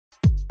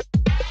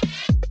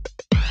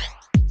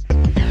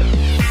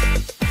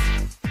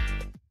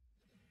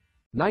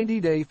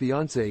90 Day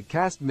Fiancé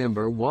cast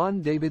member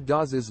Juan David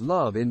Daza's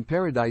Love in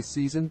Paradise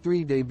Season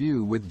 3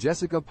 debut with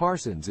Jessica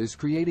Parsons is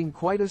creating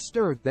quite a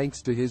stir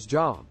thanks to his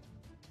job.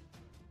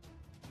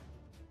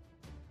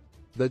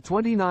 The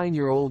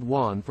 29-year-old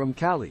Juan from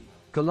Cali,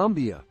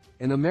 Colombia,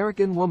 and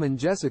American woman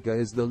Jessica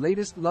is the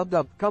latest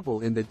loved-up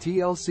couple in the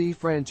TLC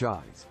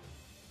franchise.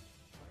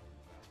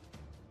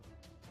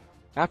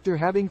 After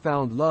having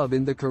found love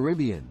in the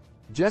Caribbean,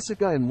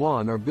 Jessica and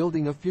Juan are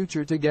building a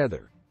future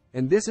together,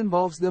 and this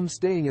involves them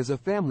staying as a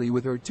family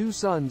with her two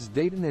sons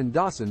Dayton and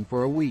Dawson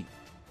for a week.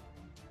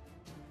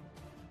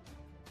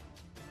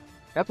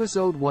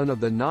 Episode 1 of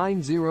the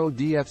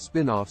 90DF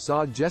spin-off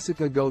saw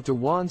Jessica go to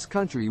Juan's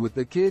country with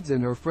the kids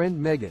and her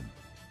friend Megan,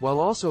 while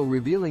also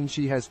revealing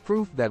she has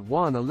proof that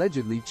Juan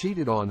allegedly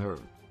cheated on her.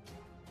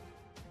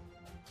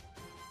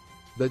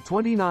 The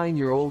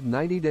 29-year-old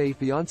 90 Day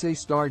Fiancé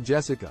star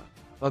Jessica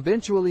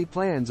eventually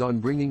plans on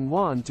bringing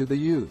Juan to the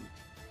U.S.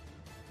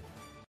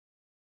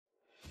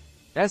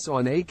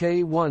 on a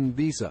K-1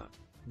 visa.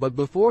 But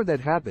before that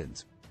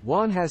happens,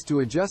 Juan has to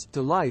adjust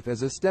to life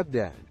as a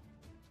stepdad.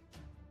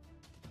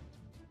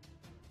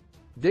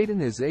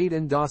 Dayton is 8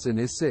 and Dawson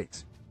is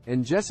 6,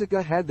 and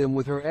Jessica had them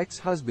with her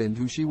ex-husband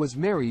who she was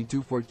married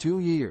to for 2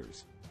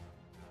 years.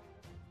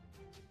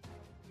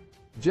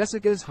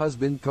 Jessica's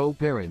husband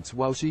co-parents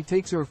while she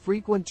takes her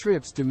frequent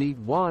trips to meet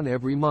Juan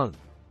every month.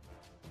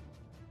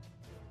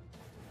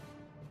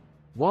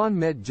 Juan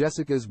met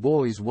Jessica's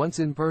boys once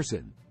in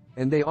person,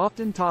 and they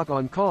often talk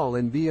on call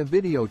and via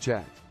video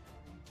chat.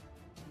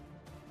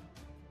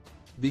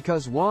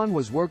 Because Juan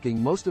was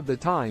working most of the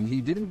time,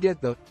 he didn't get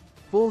the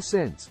full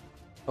sense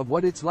of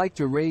what it's like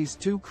to raise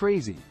two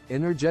crazy,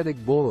 energetic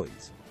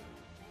boys.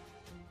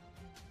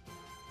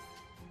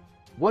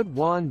 What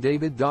Juan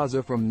David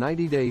Daza from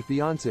 90 Day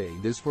Fiancé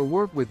does for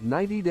work. With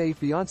 90 Day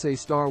Fiancé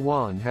star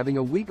Juan having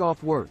a week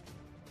off work,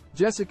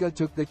 Jessica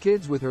took the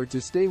kids with her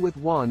to stay with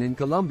Juan in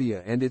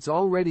Colombia, and it's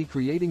already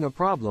creating a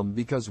problem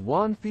because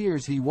Juan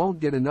fears he won't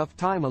get enough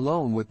time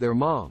alone with their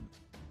mom.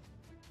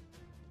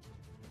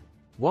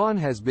 Juan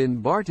has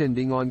been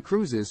bartending on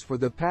cruises for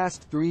the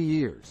past 3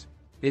 years.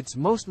 It's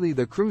mostly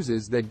the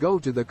cruises that go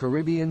to the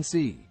Caribbean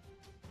Sea.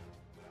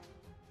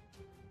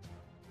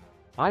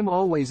 "I'm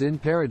always in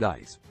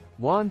paradise,"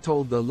 Juan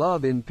told the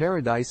Love in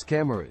Paradise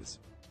cameras.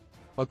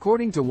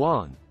 According to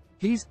Juan,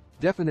 he's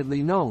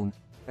definitely known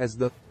as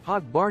the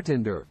hot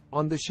bartender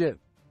on the ship.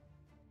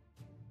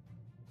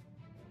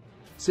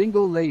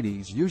 Single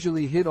ladies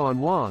usually hit on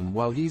Juan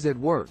while he's at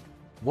work.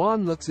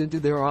 Juan looks into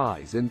their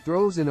eyes and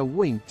throws in a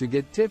wink to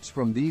get tips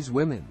from these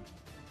women.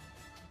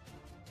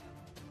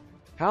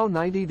 How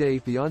 90 Day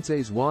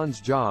Fiancé's Juan's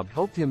job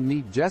helped him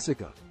meet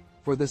Jessica.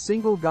 "For the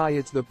single guy,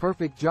 it's the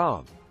perfect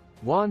job,"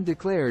 Juan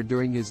declared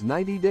during his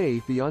 90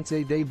 Day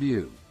Fiancé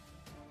debut.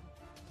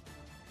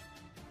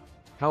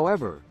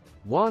 However,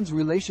 Juan's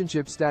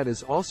relationship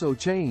status also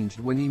changed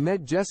when he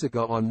met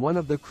Jessica on one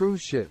of the cruise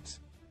ships.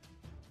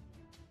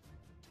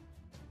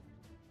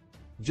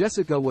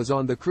 Jessica was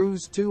on the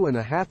cruise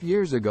 2.5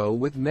 years ago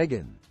with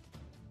Megan.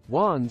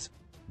 Juan's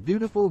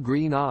beautiful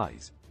green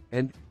eyes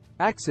and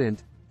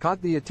accent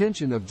caught the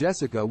attention of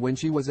Jessica when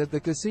she was at the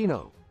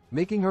casino,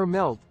 making her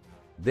melt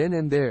then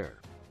and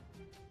there.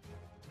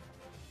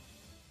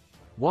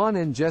 Juan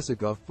and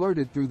Jessica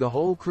flirted through the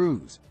whole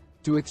cruise,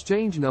 to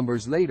exchange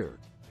numbers later,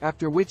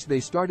 after which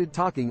they started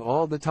talking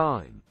all the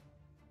time.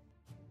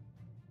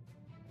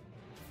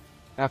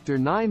 After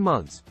 9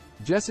 months,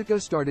 Jessica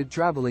started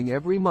traveling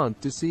every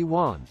month to see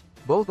Juan,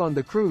 both on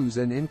the cruise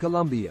and in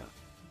Colombia.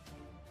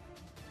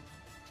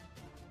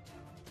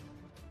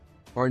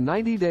 Are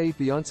 90 Day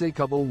Fiancé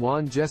couple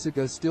Juan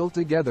Jessica still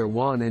together?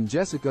 Juan and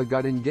Jessica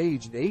got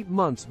engaged 8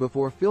 months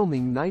before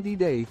filming 90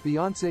 Day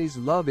Fiancé's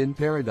Love in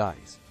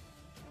Paradise.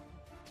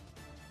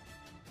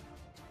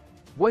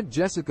 What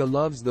Jessica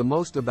loves the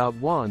most about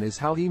Juan is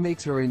how he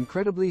makes her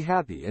incredibly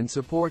happy and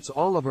supports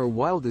all of her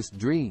wildest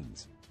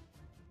dreams.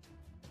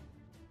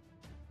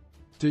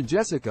 To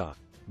Jessica,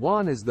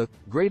 Juan is the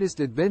greatest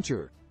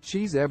adventure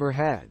she's ever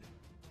had.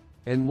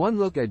 And one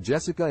look at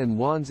Jessica and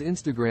Juan's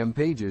Instagram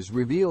pages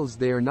reveals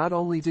they are not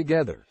only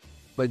together,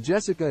 but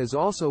Jessica is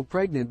also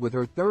pregnant with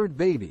her third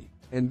baby,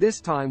 and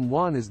this time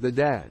Juan is the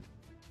dad.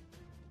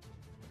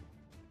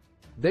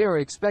 They are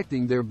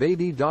expecting their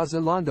baby Daza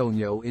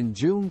Londoño in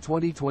June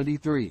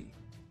 2023.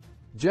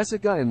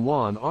 Jessica and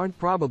Juan aren't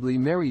probably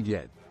married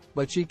yet,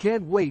 but she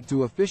can't wait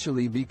to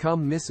officially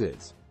become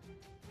Mrs.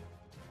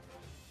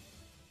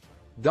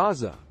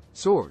 Daza.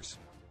 Source: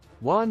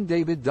 Juan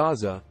David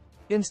Daza,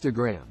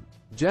 Instagram.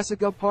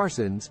 Jessica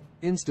Parsons,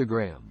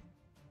 Instagram.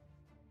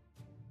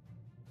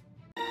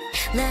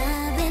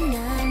 Love in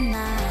a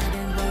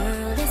modern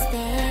world is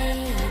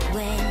fake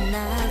when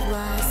love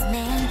was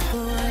meant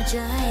for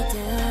joy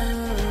too.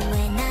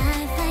 When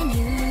I find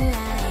you, I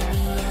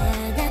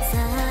realize that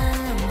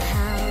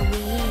somehow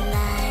we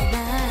lie.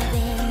 Love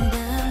in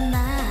the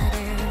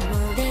modern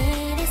world,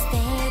 it is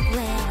fake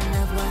when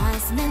love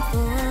was meant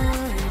for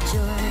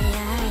joy.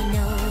 I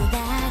know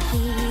that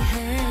he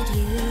hurt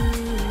you.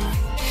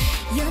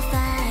 Your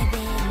 5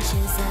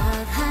 inches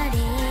of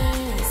heartache.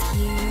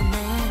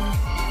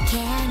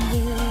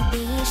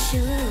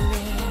 reassuring.